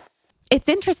and thoughts. It's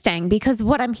interesting because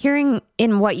what I'm hearing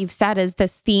in what you've said is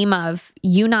this theme of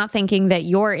you not thinking that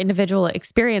your individual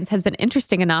experience has been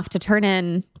interesting enough to turn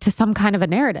into some kind of a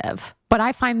narrative. But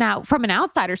I find that from an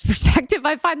outsider's perspective,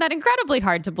 I find that incredibly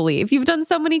hard to believe. You've done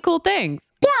so many cool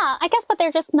things. Yeah, I guess, but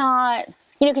they're just not,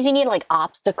 because you need like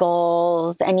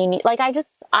obstacles and you need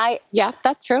yeah,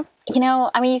 that's true.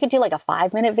 You could do like a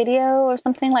 5-minute video or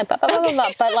something like, but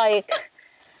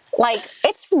like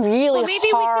it's really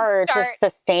hard to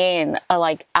sustain a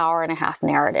like hour-and-a-half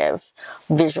narrative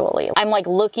visually. I'm like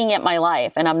looking at my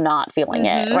life and I'm not feeling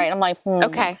it, right? I'm like,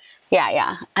 okay.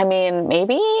 Yeah. I mean,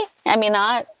 maybe. I mean,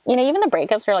 not, even the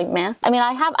breakups are like, man. I mean,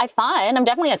 I fun. I'm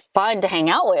definitely like fun to hang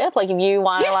out with. Like if you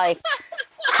want to like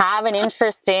have an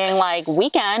interesting like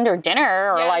weekend or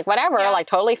dinner or like whatever, like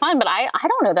totally fun. But I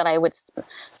don't know that I would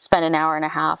spend an hour and a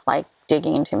half like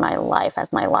digging into my life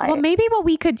as my life. Well, maybe what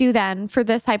we could do then for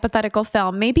this hypothetical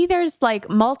film, maybe there's like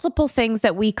multiple things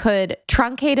that we could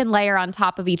truncate and layer on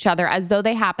top of each other as though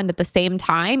they happened at the same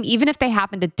time, even if they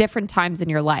happened at different times in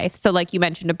your life. So like you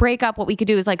mentioned a breakup, what we could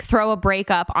do is like throw a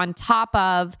breakup on top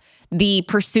of the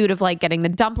pursuit of like getting the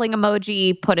dumpling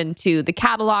emoji put into the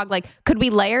catalog. Like, could we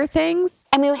layer things?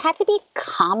 I mean, it would have to be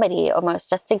comedy almost,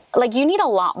 just to like, you need a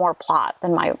lot more plot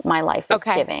than my life is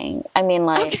giving. I mean,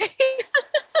 like,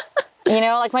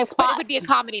 like my plot. But it would be a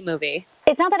comedy movie.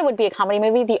 It's not that it would be a comedy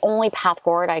movie. The only path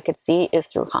forward I could see is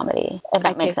through comedy, if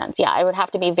that makes sense. Yeah, it would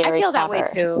have to be very I feel clever.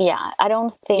 that way too. Yeah, I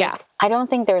don't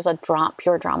think there's a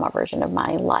pure drama version of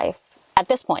my life at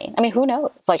this point. I mean, who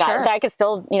knows? Like, I could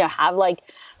still, have like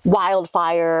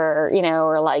wildfire,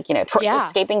 or like,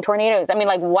 escaping tornadoes. I mean,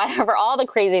 like whatever, all the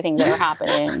crazy things that are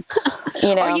happening,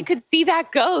 Or you could see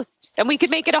that ghost and we could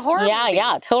make it a horror movie.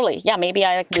 Yeah, totally. Yeah, maybe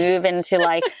I move into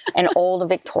like an old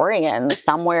Victorian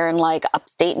somewhere in like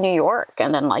upstate New York.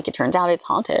 And then like it turns out it's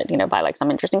haunted, by like some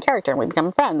interesting character and we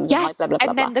become friends. Yes, and, like, blah,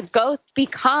 blah, blah, and then blah. the ghost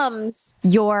becomes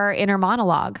your inner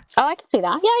monologue. Oh, I can see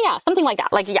that. Yeah, something like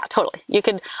that. Like, yeah, totally.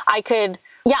 I could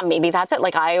Yeah, maybe that's it.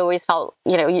 Like I always felt,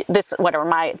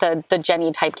 the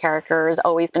Jenny type character has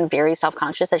always been very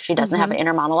self-conscious that she doesn't have an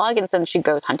inner monologue, and then she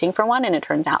goes hunting for one, and it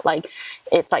turns out like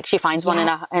it's like she finds one in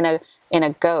a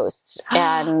ghost,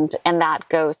 and that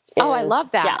ghost is, I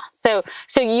love that. Yeah. So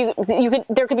you could,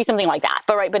 there could be something like that,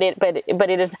 but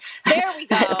it is, there we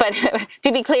go. But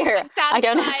to be clear, I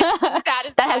don't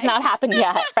that has not happened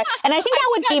yet. Right? And I think that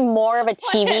would be more of a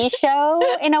TV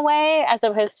show in a way, as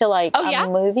opposed to like a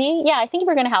movie. Yeah. I think if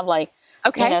we're going to have like,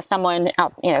 someone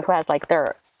out, who has like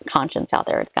their conscience out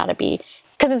there, it's got to be,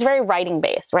 because it's very writing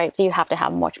based, right? So you have to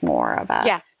have much more of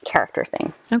a character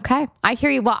thing. Okay. I hear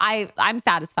you. Well, I'm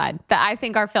satisfied that I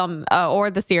think our film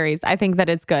or the series, I think that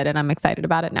it's good, and I'm excited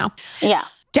about it now. Yeah.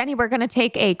 Jenny, we're going to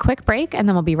take a quick break and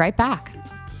then we'll be right back.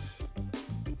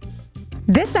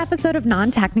 This episode of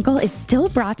Non-Technical is still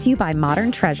brought to you by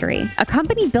Modern Treasury, a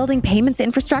company building payments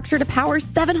infrastructure to power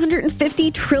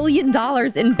 $750 trillion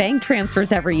in bank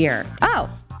transfers every year. Oh,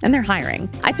 and they're hiring.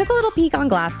 I took a little peek on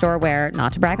Glassdoor where,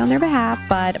 not to brag on their behalf,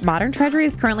 but Modern Treasury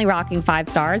is currently rocking 5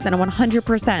 stars and a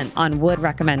 100% on would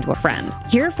recommend to a friend.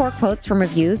 Here are 4 quotes from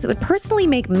reviews that would personally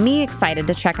make me excited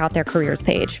to check out their careers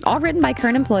page, all written by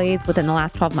current employees within the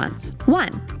last 12 months. 1.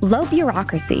 Low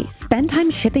bureaucracy. Spend time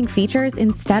shipping features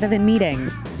instead of in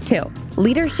meetings. 2.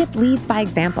 Leadership leads by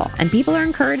example, and people are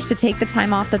encouraged to take the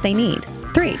time off that they need.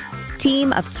 3.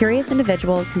 Team of curious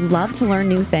individuals who love to learn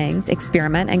new things,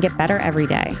 experiment, and get better every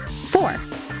day. 4.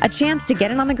 A chance to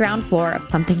get in on the ground floor of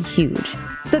something huge.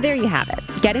 So there you have it.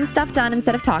 Getting stuff done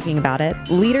instead of talking about it,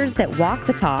 leaders that walk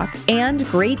the talk, and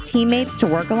great teammates to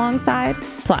work alongside.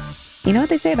 Plus, you know what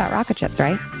they say about rocket ships,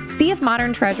 right? See if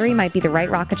Modern Treasury might be the right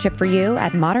rocket ship for you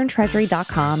at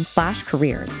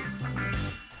moderntreasury.com/careers.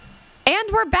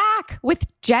 And we're back with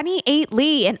Jenny 8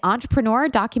 Lee, an entrepreneur,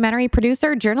 documentary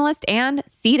producer, journalist, and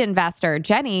seed investor.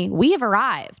 Jenny, we have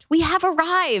arrived. We have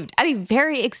arrived at a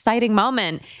very exciting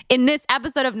moment in this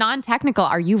episode of Non-Technical.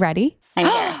 Are you ready? I'm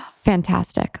here.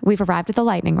 Fantastic. We've arrived at the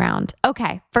lightning round.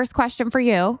 Okay, first question for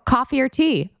you. Coffee or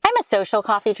tea? I'm a social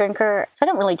coffee drinker, so I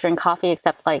don't really drink coffee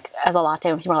except like as a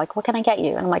latte. When people are like, what can I get you?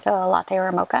 And I'm like, a latte or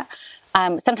a mocha.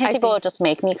 Sometimes people will just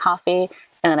make me coffee,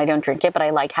 and then I don't drink it, but I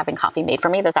like having coffee made for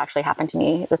me. This actually happened to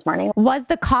me this morning. Was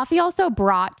the coffee also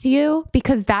brought to you?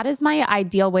 Because that is my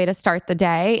ideal way to start the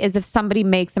day, is if somebody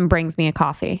makes and brings me a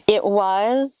coffee. It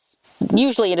was.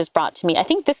 Usually it is brought to me. I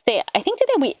think today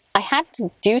I had to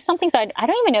do something, so I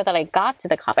don't even know that I got to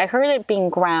the coffee. I heard it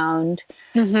being ground.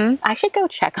 Mm-hmm. I should go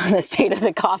check on the state of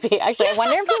the coffee. Actually, I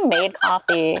wonder if you made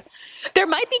coffee. There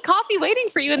might be coffee waiting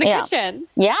for you in the kitchen.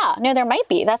 Yeah, no, there might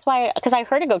be. That's why, because I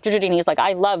heard it go, and he's like,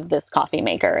 I love this coffee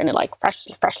maker, and it like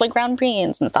freshly ground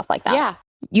beans and stuff like that. Yeah.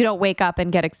 You don't wake up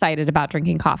and get excited about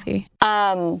drinking coffee.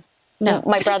 No.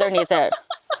 My brother needs it.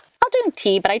 I'll drink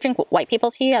tea, but I drink white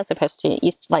people tea as opposed to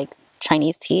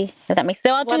Chinese tea, if that makes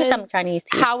sense. So I'll do some Chinese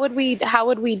tea. How would we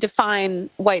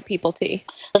define white people tea?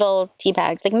 Little tea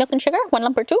bags, like milk and sugar, 1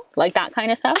 lump or 2, like that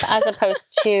kind of stuff, as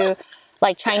opposed to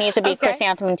like Chinese would be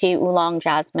chrysanthemum tea, oolong,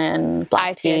 jasmine,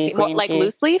 black tea, green like tea.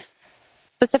 Loose leaf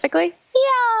specifically?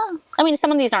 Yeah. I mean,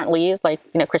 some of these aren't leaves, like,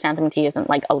 chrysanthemum tea isn't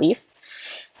like a leaf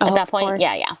at that point. Course.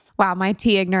 Yeah. Wow, my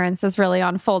tea ignorance is really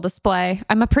on full display.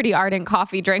 I'm a pretty ardent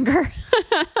coffee drinker.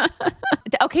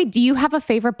 Okay, do you have a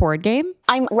favorite board game?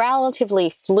 I'm relatively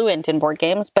fluent in board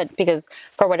games, but because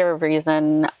for whatever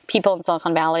reason, people in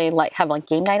Silicon Valley have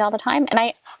game night all the time, and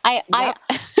I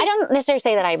don't necessarily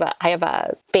say that I have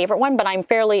a favorite one, but I'm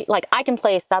fairly I can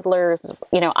play Settlers.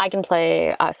 I can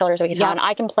play Settlers of Catan.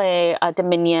 I can play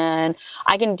Dominion.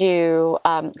 I can do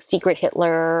Secret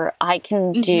Hitler. I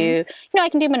can do I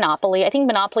can do Monopoly. I think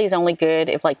Monopoly is only good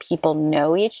if people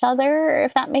know each other,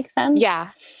 if that makes sense. Yeah.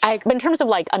 But in terms of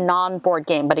a non-board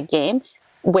game, but a game,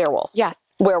 Werewolf.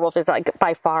 Yes. Werewolf is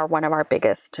by far one of our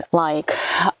biggest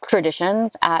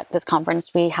traditions at this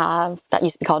conference we have that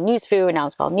used to be called NewsFoo, and now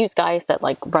it's called Newsgeist, that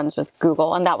runs with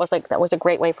Google, and that was a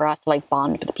great way for us to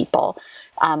bond with people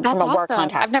from a work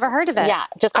context. I've never heard of it. Yeah,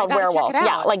 just called Werewolf.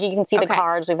 Yeah, you can see the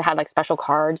cards. We've had special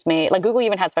cards made. Google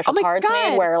even had special cards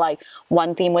made where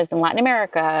one theme was in Latin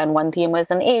America and one theme was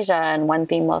in Asia and one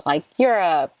theme was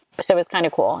Europe. So it's kind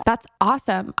of cool. That's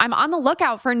awesome. I'm on the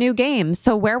lookout for new games.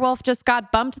 So Werewolf just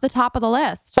got bumped to the top of the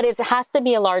list. But it has to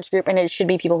be a large group, and it should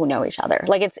be people who know each other.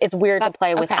 It's weird to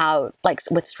play without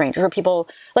with strangers, or people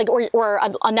or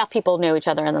enough people know each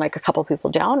other and then a couple people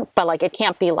don't. But it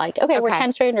can't be we're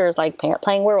 10 strangers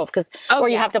playing Werewolf, because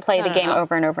you have to play the game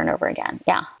over and over and over again.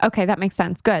 Yeah. Okay, that makes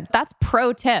sense. Good. That's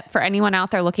pro tip for anyone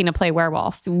out there looking to play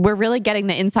Werewolf. We're really getting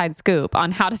the inside scoop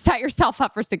on how to set yourself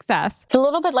up for success. It's a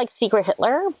little bit like Secret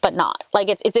Hitler, but not. Like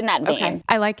it's in that vein. Okay.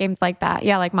 I like games like that.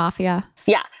 Yeah, like Mafia.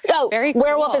 Yeah. Oh, Very cool.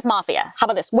 Werewolf is Mafia. How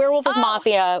about this? Werewolf is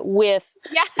Mafia with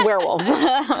werewolves.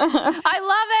 I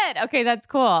love it. Okay, that's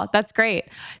cool. That's great.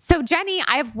 So Jenny,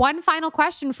 I have one final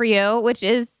question for you, which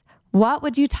is, what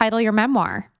would you title your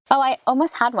memoir? Oh, I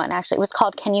almost had one, actually. It was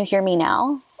called Can You Hear Me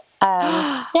Now?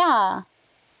 Yeah.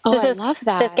 Oh, I love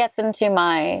that. This gets into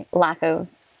my lack of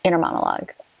inner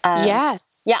monologue.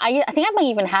 Yes. Yeah, I think I might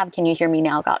even have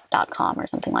canyouhearmenow.com or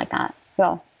something like that.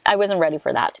 Well, I wasn't ready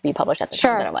for that to be published at the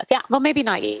time that it was. Yeah. Well, maybe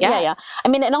not yet. Yeah. I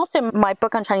mean, and also my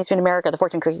book on Chinese food in America, The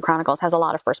Fortune Cookie Chronicles, has a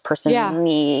lot of first person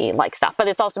me like stuff, but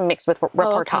it's also mixed with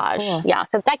reportage. Cool. Yeah.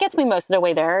 So that gets me most of the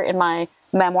way there in my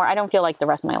memoir. I don't feel like the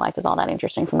rest of my life is all that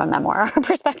interesting from a memoir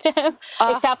perspective,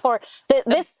 except for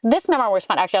this memoir was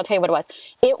fun. Actually, I'll tell you what it was.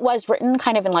 It was written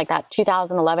kind of in like that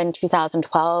 2011,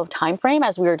 2012 timeframe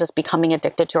as we were just becoming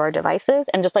addicted to our devices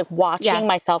and just like watching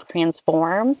myself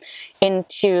transform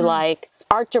into like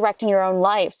art directing your own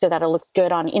life so that it looks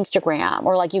good on Instagram,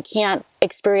 or like you can't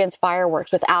experience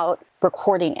fireworks without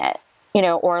recording it. You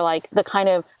know, or like the kind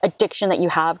of addiction that you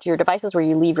have to your devices where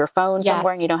you leave your phone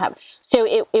somewhere and you don't have. So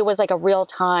it was like a real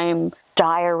time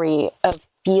diary of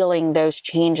feeling those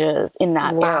changes in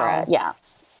that era. Yeah.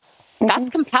 That's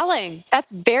compelling.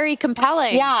 That's very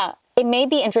compelling. Yeah. It may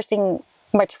be interesting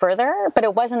much further, but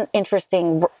it wasn't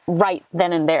interesting right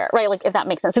then and there, right? Like if that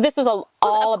makes sense. So this was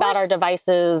all about our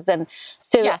devices. And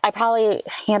so I probably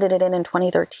handed it in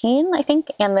 2013, I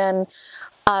think. And then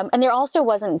and there also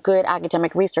wasn't good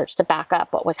academic research to back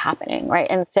up what was happening, right?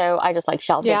 And so I just like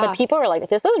shelved it. But people were like,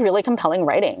 this is really compelling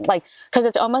writing. Like, because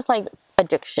it's almost like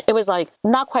addiction. It was like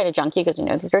not quite a junkie because, you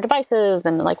know, these are devices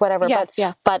and like whatever.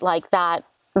 But like that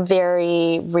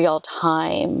very real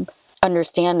time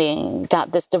understanding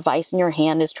that this device in your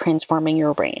hand is transforming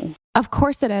your brain. Of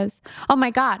course it is. Oh my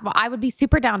God. Well, I would be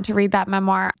super down to read that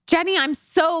memoir. Jenny, I'm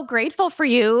so grateful for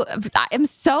you. I'm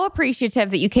so appreciative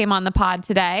that you came on the pod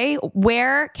today.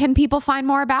 Where can people find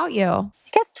more about you? I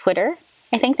guess Twitter.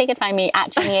 I think they could find me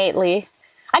at Jenny 8 Lee.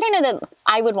 I don't know that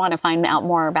I would want to find out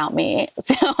more about me.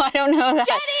 So I don't know that.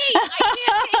 Jenny,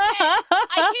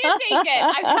 I can't take it.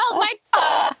 I've held my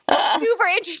tongue. Super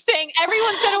interesting.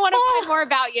 Everyone's going to want to find more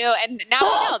about you. And now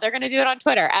we know they're going to do it on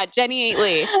Twitter at Jenny 8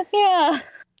 Lee. Yeah.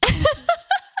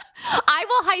 I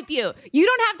will hype you. You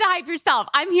don't have to hype yourself.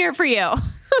 I'm here for you.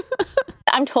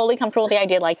 I'm totally comfortable with the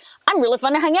idea, like, I'm really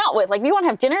fun to hang out with. Like, we want to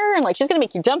have dinner, and like, she's going to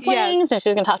make you dumplings, and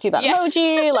she's going to talk to you about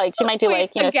emoji. Like, she might do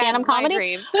like, you know, stand-up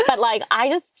comedy. But like, I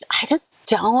just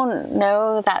don't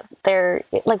know that they're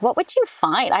like, what would you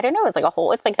find? I don't know. It's like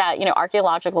it's like that, you know,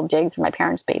 archaeological dig through my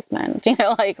parents' basement, you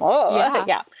know, like,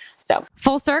 So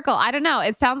full circle. I don't know.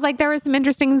 It sounds like there was some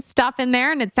interesting stuff in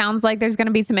there, and it sounds like there's going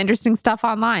to be some interesting stuff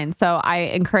online. So I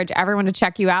encourage everyone to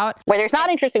check you out. Where there's not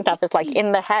interesting stuff is like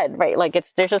in the head, right? Like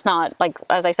there's just not, like,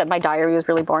 as I said, my diary was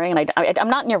really boring, and I'm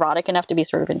not neurotic enough to be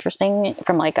sort of interesting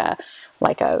from like a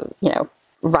you know,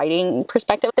 writing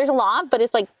perspective. There's a lot, but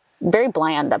it's like very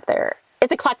bland up there.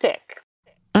 It's eclectic.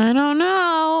 I don't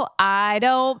know. I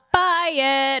don't buy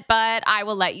it, but I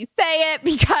will let you say it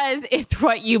because it's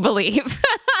what you believe.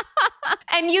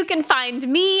 And you can find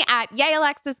me at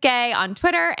YayAlexisGay on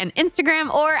Twitter and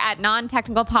Instagram, or at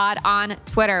Non-Technical Pod on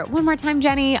Twitter. One more time,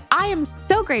 Jenny, I am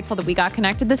so grateful that we got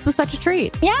connected. This was such a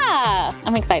treat. Yeah,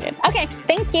 I'm excited. Okay,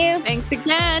 thank you. Thanks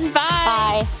again.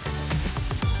 Bye. Bye.